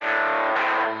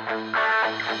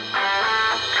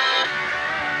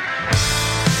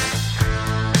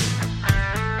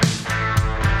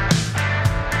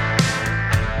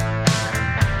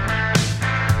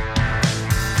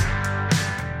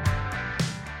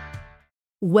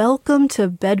Welcome to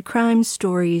Bed Crime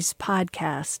Stories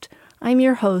podcast. I'm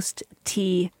your host,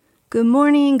 T. Good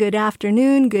morning, good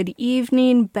afternoon, good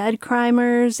evening, bed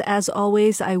crimers. As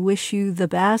always, I wish you the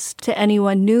best. To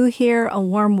anyone new here, a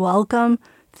warm welcome.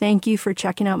 Thank you for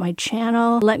checking out my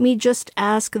channel. Let me just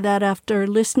ask that after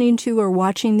listening to or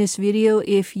watching this video,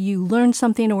 if you learned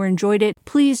something or enjoyed it,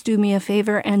 please do me a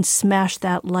favor and smash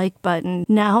that like button.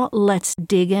 Now, let's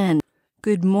dig in.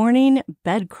 Good morning,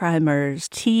 bed crimers.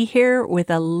 T here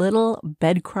with a little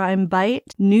bed crime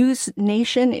bite. News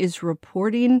Nation is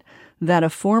reporting that a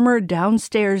former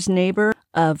downstairs neighbor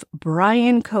of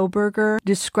Bryan Kohberger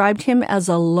described him as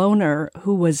a loner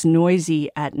who was noisy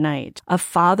at night. A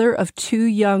father of 2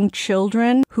 young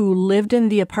children who lived in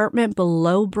the apartment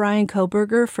below Bryan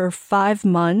Kohberger for 5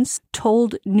 months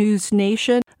told News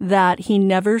Nation that he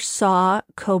never saw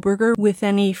Kohberger with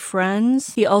any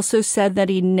friends. He also said that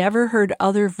he never heard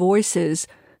other voices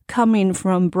coming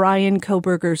from Bryan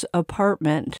Kohberger's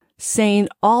apartment, saying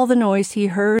all the noise he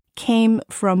heard came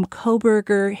from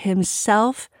Kohberger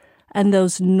himself, and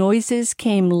those noises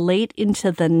came late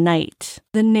into the night.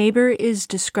 The neighbor is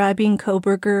describing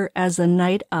Kohberger as a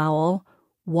night owl,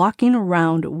 walking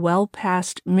around well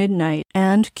past midnight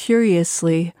and,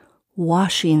 curiously,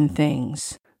 washing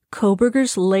things.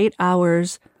 Kohberger's late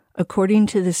hours, according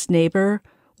to this neighbor,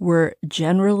 were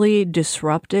generally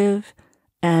disruptive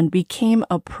and became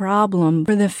a problem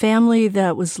for the family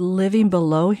that was living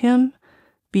below him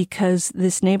because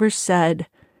this neighbor said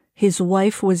his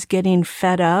wife was getting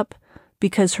fed up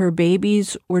because her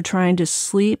babies were trying to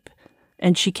sleep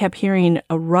and she kept hearing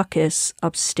a ruckus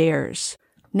upstairs.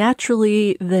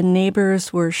 Naturally, the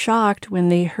neighbors were shocked when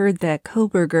they heard that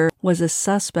Kohberger was a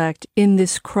suspect in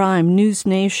this crime. News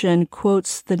Nation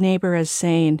quotes the neighbor as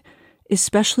saying,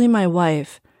 "Especially my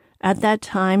wife. At that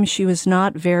time, she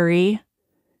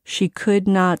could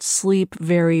not sleep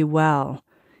very well."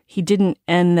 He didn't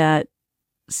end that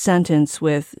sentence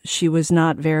with, he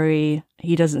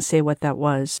doesn't say what that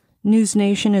was. News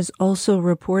Nation is also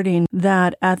reporting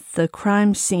that at the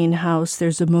crime scene house,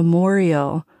 there's a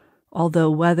memorial, although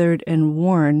weathered and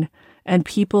worn, and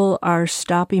people are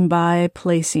stopping by,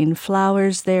 placing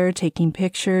flowers there, taking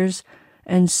pictures,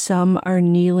 and some are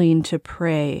kneeling to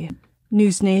pray.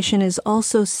 News Nation is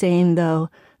also saying, though,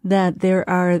 that there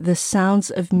are the sounds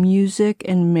of music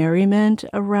and merriment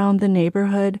around the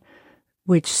neighborhood,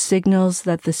 which signals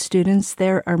that the students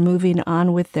there are moving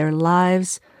on with their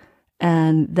lives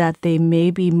and that they may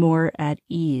be more at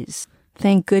ease.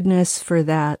 Thank goodness for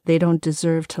that. They don't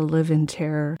deserve to live in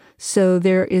terror. So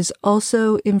there is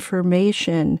also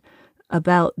information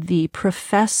about the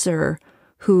professor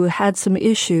who had some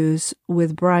issues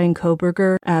with Bryan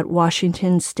Kohberger at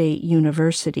Washington State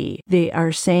University. They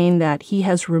are saying that he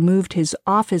has removed his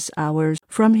office hours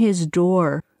from his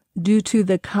door due to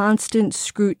the constant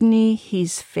scrutiny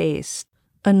he's faced.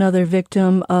 Another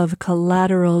victim of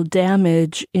collateral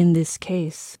damage in this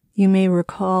case. You may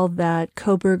recall that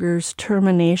Kohberger's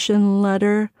termination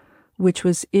letter, which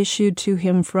was issued to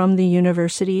him from the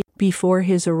university before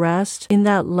his arrest. In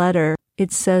that letter,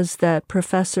 it says that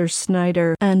Professor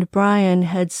Snyder and Bryan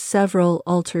had several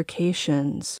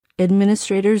altercations.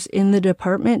 Administrators in the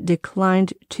department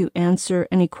declined to answer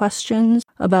any questions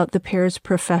about the pair's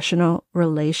professional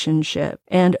relationship.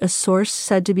 And a source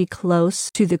said to be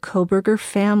close to the Kohberger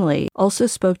family also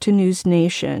spoke to News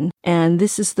Nation. And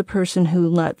this is the person who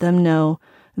let them know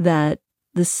that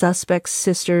the suspect's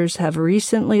sisters have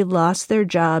recently lost their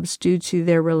jobs due to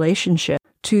their relationship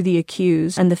to the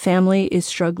accused, and the family is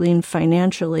struggling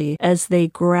financially as they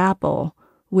grapple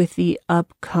with the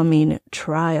upcoming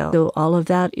trial. So all of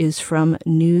that is from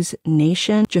News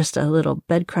Nation. Just a little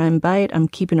bed crime bite. I'm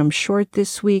keeping them short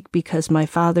this week because my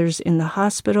father's in the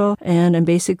hospital and I'm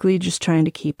basically just trying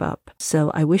to keep up.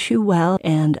 So I wish you well,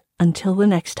 and until the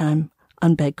next time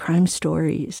on Bed Crime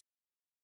Stories.